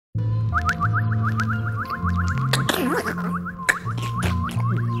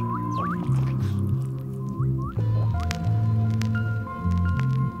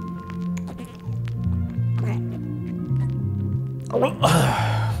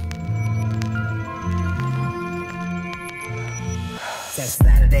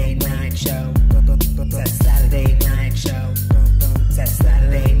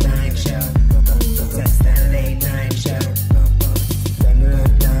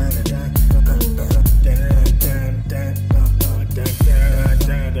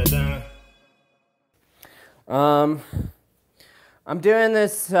I'm doing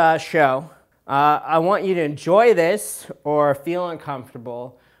this show. I want you to enjoy this or feel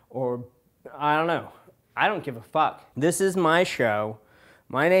uncomfortable or I don't know. I don't give a fuck. This is my show.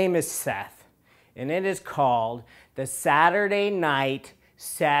 My name is Seth, and it is called the Saturday Night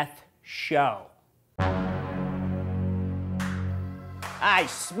Seth Show. I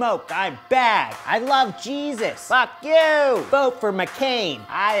smoke, I'm bad. I love Jesus. Fuck you. Vote for McCain.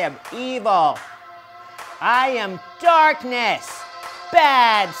 I am evil. I am darkness.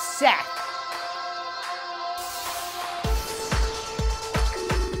 Bad Seth.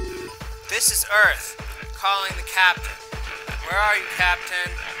 This is Earth, calling the captain. Where are you,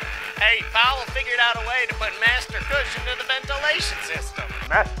 Captain? Hey, Powell figured out a way to put Master Kush into the ventilation system.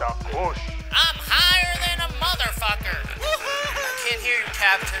 Master Kush. I'm higher than a motherfucker. I can't hear you,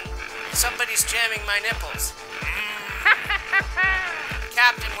 Captain. Somebody's jamming my nipples.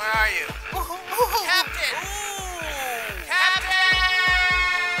 Captain, where are you? Captain! Captain!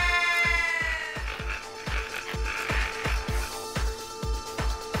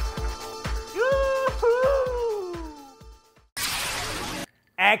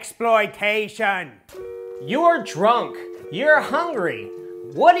 Exploitation. You're drunk. You're hungry.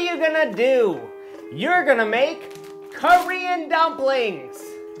 What are you gonna do? You're gonna make Korean dumplings.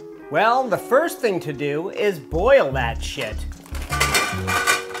 Well, the first thing to do is boil that shit.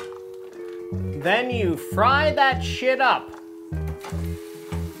 Then you fry that shit up.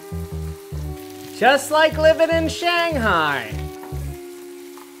 Just like living in Shanghai.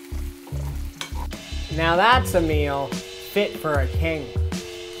 Now that's a meal fit for a king.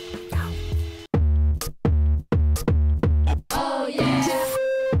 Oh yeah.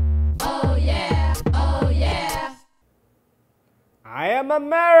 Oh yeah. Oh yeah. I am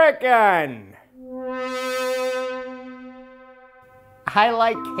American. I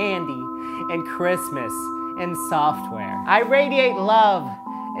like candy and Christmas and software. I radiate love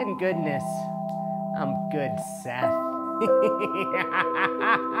and goodness. I'm good, Seth.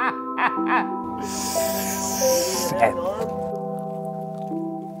 Seth.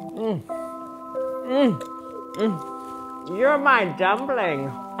 You're my dumpling.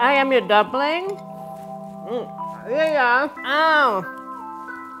 I am your dumpling? Yeah. Oh.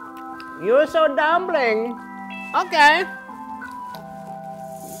 You're so dumpling. Okay.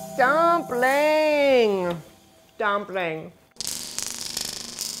 Dumpling. Dumpling.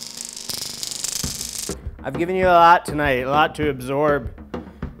 I've given you a lot tonight, a lot to absorb.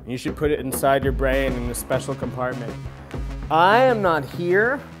 You should put it inside your brain in a special compartment. I am not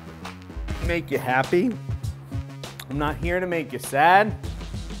here to make you happy. I'm not here to make you sad.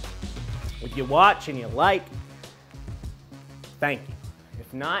 If you watch and you like, thank you.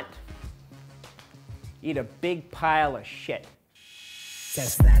 If not, eat a big pile of shit. It's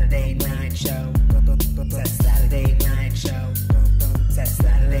a Saturday night show. It's a Saturday night show.